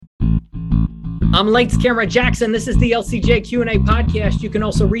I'm Lights Camera Jackson. This is the LCJ Q&A podcast. You can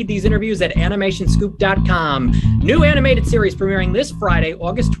also read these interviews at animationscoop.com. New animated series premiering this Friday,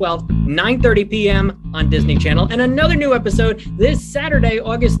 August 12th, 9:30 p.m. on Disney Channel. And another new episode this Saturday,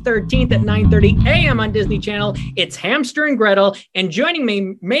 August 13th at 9:30 a.m. on Disney Channel. It's Hamster and Gretel. And joining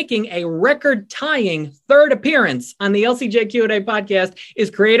me, making a record-tying third appearance on the LCJ Q&A podcast is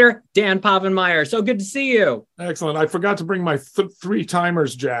creator Dan Povenmire. So good to see you. Excellent. I forgot to bring my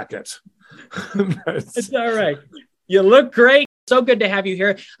three-timers jacket. It's all right. You look great. So good to have you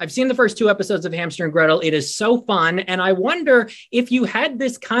here. I've seen the first two episodes of Hamster and Gretel. It is so fun. And I wonder if you had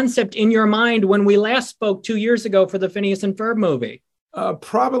this concept in your mind when we last spoke 2 years ago for the Phineas and Ferb movie.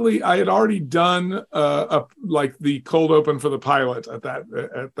 Probably I had already done like the cold open for the pilot at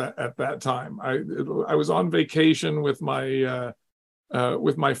that time. I was on vacation with my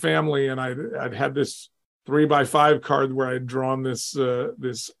family, and I'd had this 3x5 card where I'd drawn this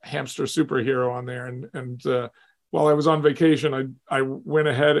hamster superhero on there, and while I was on vacation, I went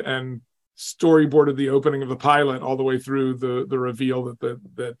ahead and storyboarded the opening of the pilot all the way through the reveal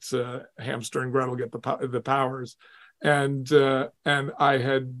that Hamster and Gretel get the powers, and I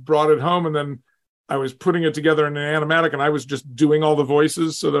had brought it home, and then I was putting it together in an animatic, and I was just doing all the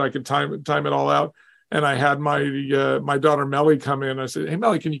voices so that I could time it all out. And I had my daughter Melly come in. I said, "Hey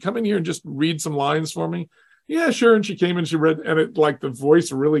Melly, can you come in here and just read some lines for me?" "Yeah, sure." And she came and she read, and it, like, the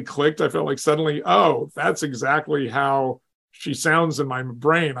voice really clicked. I felt like suddenly, oh, that's exactly how she sounds in my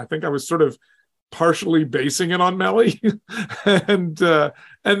brain. I think I was sort of partially basing it on Melly, and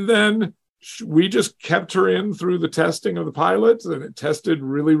then we just kept her in through the testing of the pilot, and it tested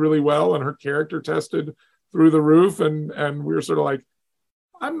really, really well, and her character tested through the roof, and we were sort of like,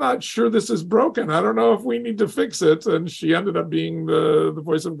 I'm not sure this is broken. I don't know if we need to fix it. And she ended up being the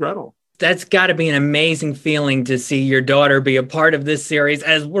voice of Gretel. That's got to be an amazing feeling to see your daughter be a part of this series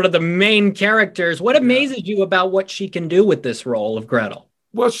as one of the main characters. What amazes you about what she can do with this role of Gretel?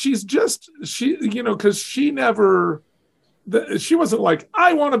 Well, because she wasn't like,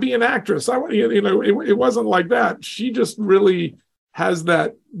 I want to be an actress. It wasn't like that. She just really has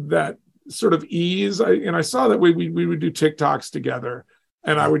that sort of ease. I saw that we would do TikToks together.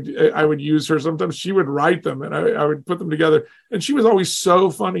 And I would use her. Sometimes she would write them, and I would put them together. And she was always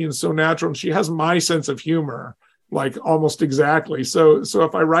so funny and so natural. And she has my sense of humor, like, almost exactly. So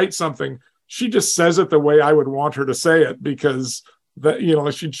if I write something, she just says it the way I would want her to say it, because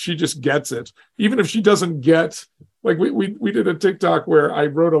she just gets it. Even if she doesn't get, like, we did a TikTok where I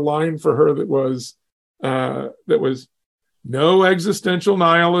wrote a line for her that was no existential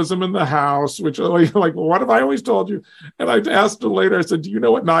nihilism in the house, which, like, well, what have I always told you? And I asked her later, I said, do you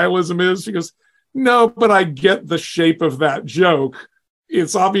know what nihilism is? She goes, no, but I get the shape of that joke.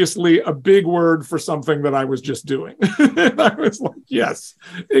 It's obviously a big word for something that I was just doing. And I was like, yes,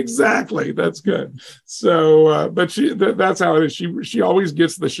 exactly. That's good. So, but that's how it is. She always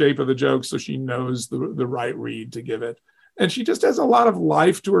gets the shape of the joke, so she knows the right read to give it. And she just has a lot of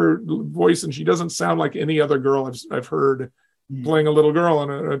life to her voice, and she doesn't sound like any other girl I've heard playing a little girl on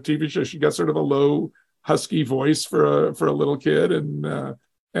a TV show. She got sort of a low, husky voice for a little kid, and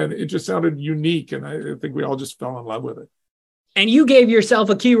it just sounded unique. And I think we all just fell in love with it. And you gave yourself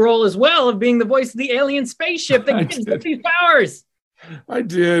a key role as well of being the voice of the alien spaceship that gives us these powers. I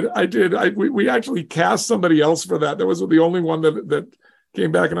did. We actually cast somebody else for that. That was the only one that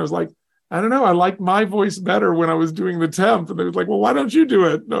came back, and I was like, I don't know. I liked my voice better when I was doing the temp. And they was like, well, why don't you do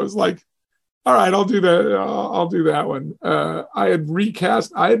it? And I was like, all right, I'll do that. I'll do that one. I had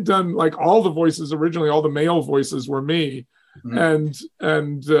recast. I had done, like, all the voices originally. All the male voices were me. Mm-hmm.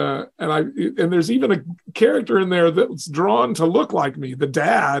 And there's even a character in there that's drawn to look like me. The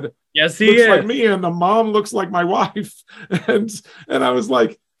dad, yes, he looks is like me, and the mom looks like my wife. And I was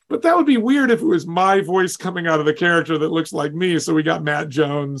like, but that would be weird if it was my voice coming out of the character that looks like me. So we got Matt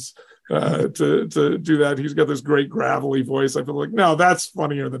Jones to do that. He's got this great gravelly voice. I feel like, no, that's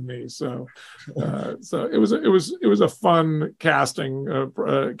funnier than me. So it was a fun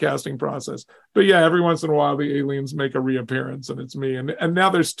casting process. But yeah, every once in a while the aliens make a reappearance, and it's me. And now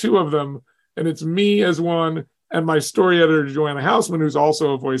there's two of them, and it's me as one, and my story editor Joanna Houseman, who's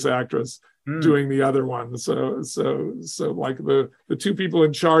also a voice actress, doing the other one. So like the two people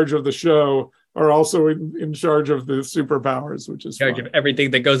in charge of the show are also in charge of the superpowers, which is fun.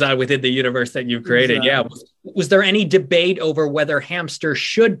 Everything that goes on within the universe that you've created. Exactly. Yeah. Was there any debate over whether Hamster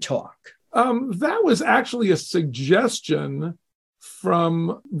should talk? That was actually a suggestion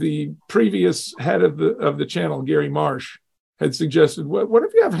from the previous head of the channel, Gary Marsh, had suggested, what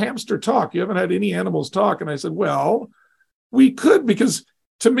if you have Hamster talk? You haven't had any animals talk. And I said, well, we could, because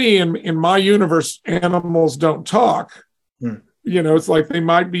to me, in my universe, animals don't talk. it's like they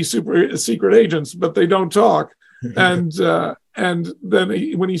might be super secret agents, but they don't talk. And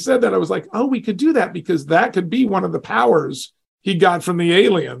then when he said that, I was like, oh, we could do that because that could be one of the powers he got from the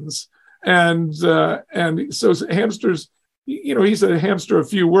aliens. And so hamsters, he's a hamster of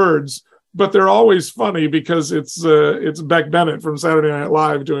few words, but they're always funny because it's Beck Bennett from Saturday Night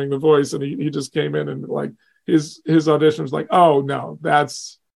Live doing the voice, and he just came in and like his audition was like, oh no,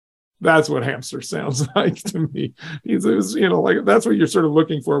 that's what hamster sounds like to me. It was, like that's what you're sort of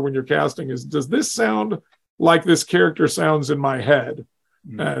looking for when you're casting is, does this sound like this character sounds in my head?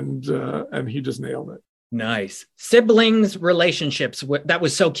 And he just nailed it. Nice. Siblings relationships, that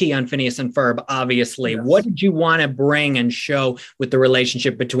was so key on Phineas and Ferb, obviously. Yes. What did you want to bring and show with the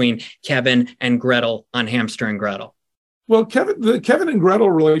relationship between Kevin and Gretel on Hamster and Gretel? Well, the Kevin and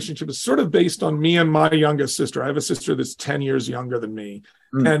Gretel relationship is sort of based on me and my youngest sister. I have a sister that's 10 years younger than me.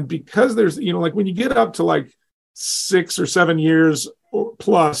 And because there's, like when you get up to like 6 or 7 years or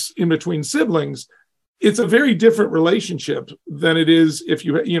plus in between siblings, it's a very different relationship than it is if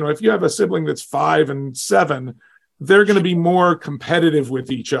you have a sibling that's 5 and 7, they're going to be more competitive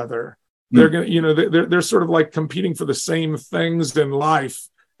with each other. They're going to, they're sort of like competing for the same things in life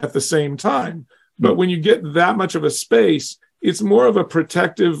at the same time. But when you get that much of a space, it's more of a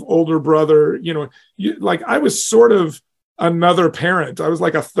protective older brother. Like I was sort of another parent. I was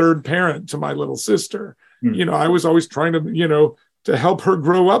like a third parent to my little sister. I was always trying to help her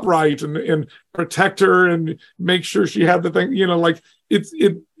grow up right and protect her and make sure she had the thing, like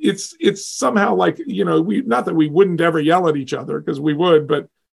it's somehow like, not that we wouldn't ever yell at each other because we would, but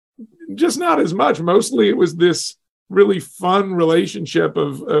just not as much. Mostly it was this really fun relationship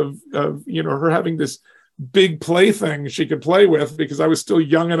of her having this big plaything she could play with because I was still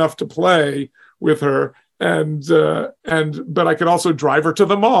young enough to play with her. But I could also drive her to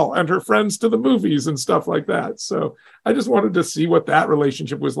the mall and her friends to the movies and stuff like that. So I just wanted to see what that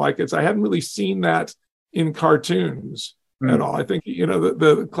relationship was like. I hadn't really seen that in cartoons at all. I think,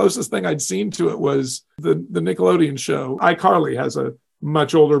 the closest thing I'd seen to it was the Nickelodeon show. iCarly has a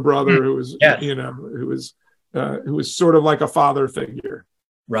much older brother who was sort of like a father figure.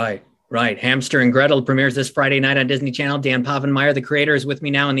 Right. Hamster and Gretel premieres this Friday night on Disney Channel. Dan Povenmire, the creator, is with me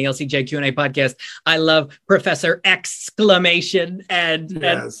now on the LCJ Q&A podcast. I love Professor Exclamation and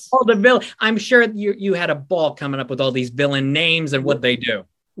all the villain. I'm sure you had a ball coming up with all these villain names and what they do.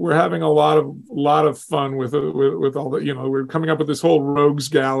 We're having a lot of fun with all the, we're coming up with this whole rogues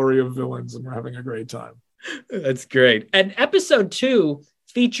gallery of villains and we're having a great time. That's great. And episode 2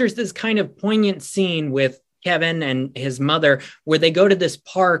 features this kind of poignant scene with Kevin and his mother, where they go to this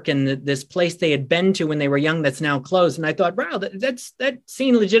park and this place they had been to when they were young that's now closed. And I thought, wow, that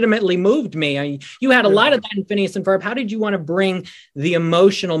scene legitimately moved me. You had a lot of that in Phineas and Ferb. How did you want to bring the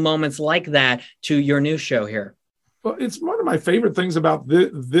emotional moments like that to your new show here? Well, it's one of my favorite things about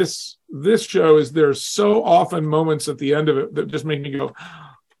this show is there's so often moments at the end of it that just make me go,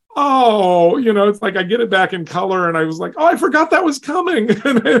 oh, it's like I get it back in color and I was like, oh, I forgot that was coming.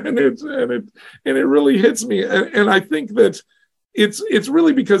 and it really hits me. And I think that it's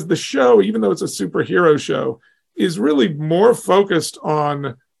really because the show, even though it's a superhero show, is really more focused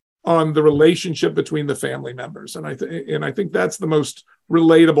on the relationship between the family members. And I think that's the most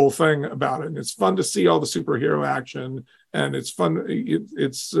relatable thing about it. And it's fun to see all the superhero action and it's fun.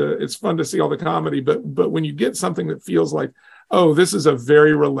 It's fun to see all the comedy, but when you get something that feels like, oh, this is a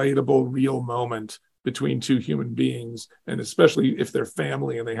very relatable, real moment between two human beings, and especially if they're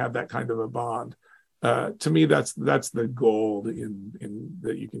family and they have that kind of a bond. To me, that's the gold in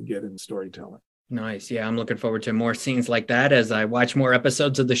that you can get in storytelling. Nice. Yeah, I'm looking forward to more scenes like that as I watch more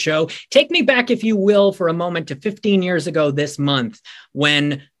episodes of the show. Take me back, if you will, for a moment to 15 years ago this month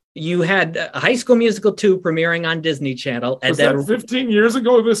when you had High School Musical 2 premiering on Disney Channel. Was that 15 years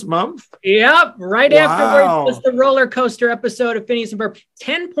ago this month? Yep. Right afterwards was the roller coaster episode of Phineas and Ferb.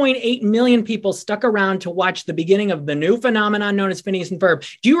 10.8 million people stuck around to watch the beginning of the new phenomenon known as Phineas and Ferb.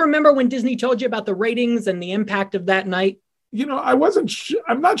 Do you remember when Disney told you about the ratings and the impact of that night? I'm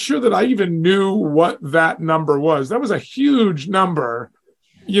not sure that I even knew what that number was. That was a huge number,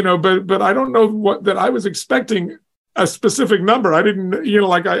 but I don't know that I was expecting a specific number. I didn't,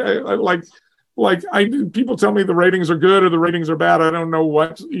 people tell me the ratings are good or the ratings are bad. I don't know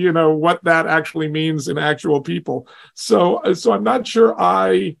what that actually means in actual people. So I'm not sure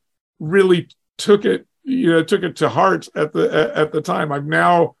I really took it to heart at the time. I've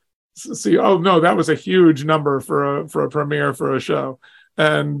now see, oh no, that was a huge number for a premiere for a show.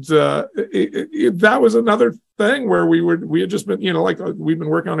 And that was another thing where we had just been, we've been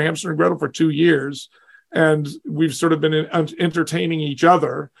working on Hamster and Gretel for 2 years. And we've sort of been entertaining each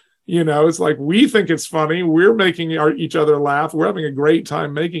other. You know, it's like, we think it's funny. We're making each other laugh. We're having a great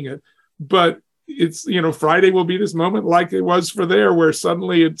time making it. But it's, you know, Friday will be this moment like it was for there, where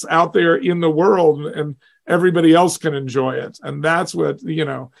suddenly it's out there in the world and everybody else can enjoy it. And that's what, you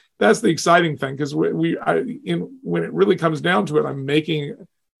know, that's the exciting thing. Because when it really comes down to it, I'm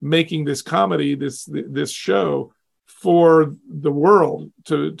making this comedy, this show for the world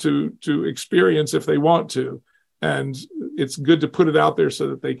to experience if they want to. And it's good to put it out there so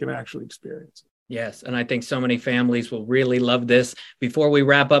that they can actually experience it. Yes. And I think so many families will really love this. Before we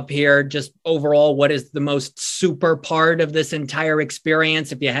wrap up here, just overall, what is the most super part of this entire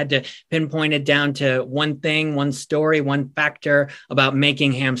experience? If you had to pinpoint it down to one thing, one story, one factor about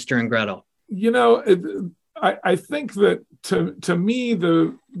making Hamster and Gretel. You know, I think that to me,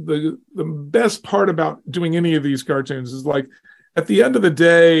 the best part about doing any of these cartoons is, like, at the end of the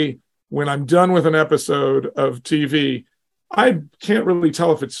day, when I'm done with an episode of TV, I can't really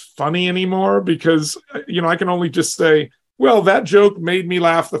tell if it's funny anymore, because, you know, I can only just say, well, that joke made me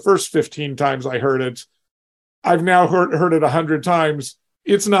laugh the first 15 times I heard it. I've now heard it 100 times.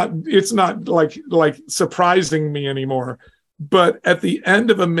 It's not like surprising me anymore. But at the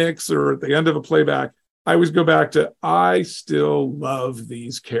end of a mix or at the end of a playback, I always go back to, I still love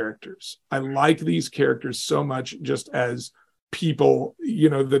these characters. I like these characters so much, just as people, you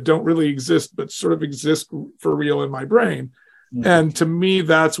know, that don't really exist, but sort of exist for real in my brain. Mm-hmm. And to me,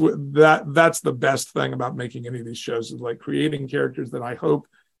 that's the best thing about making any of these shows, is like creating characters that I hope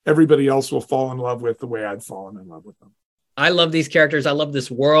everybody else will fall in love with the way I'd fallen in love with them. I love these characters. I love this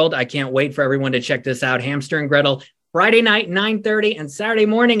world. I can't wait for everyone to check this out. Hamster and Gretel, Friday night, 9:30, and Saturday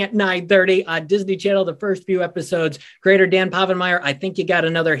morning at 9:30 on Disney Channel, the first few episodes. Creator Dan Povenmire, I think you got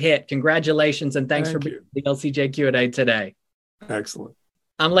another hit. Congratulations, and thanks for being the LCJ Q&A today. Excellent.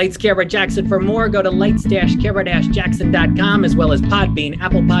 I'm Lights Camera Jackson. For more, go to lights-camera-jackson.com, as well as Podbean,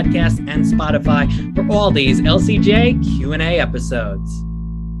 Apple Podcasts, and Spotify for all these LCJ Q&A episodes.